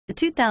The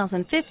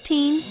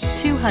 2015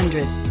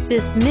 200.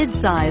 This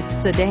mid-sized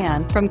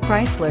sedan from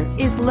Chrysler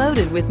is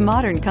loaded with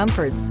modern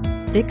comforts.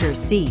 Thicker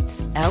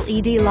seats,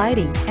 LED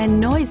lighting, and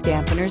noise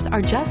dampeners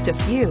are just a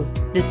few.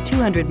 This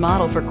 200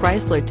 model for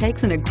Chrysler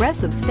takes an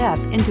aggressive step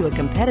into a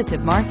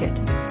competitive market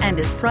and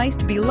is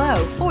priced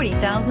below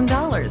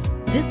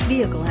 $40,000. This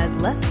vehicle has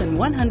less than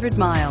 100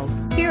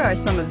 miles. Here are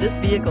some of this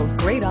vehicle's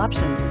great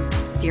options: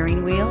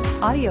 steering wheel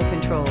audio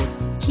controls,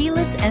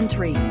 keyless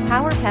entry,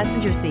 power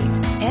passenger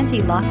seat,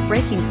 anti-lock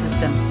braking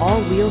system,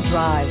 all-wheel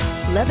drive,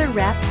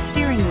 leather-wrapped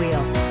steering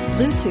wheel,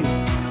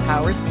 Bluetooth,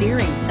 power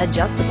steering,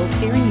 adjustable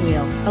steering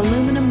wheel,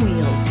 aluminum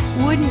wheels.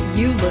 Wouldn't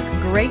you look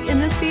great in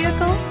this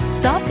vehicle?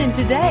 Stop in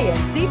today and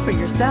see for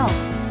yourself.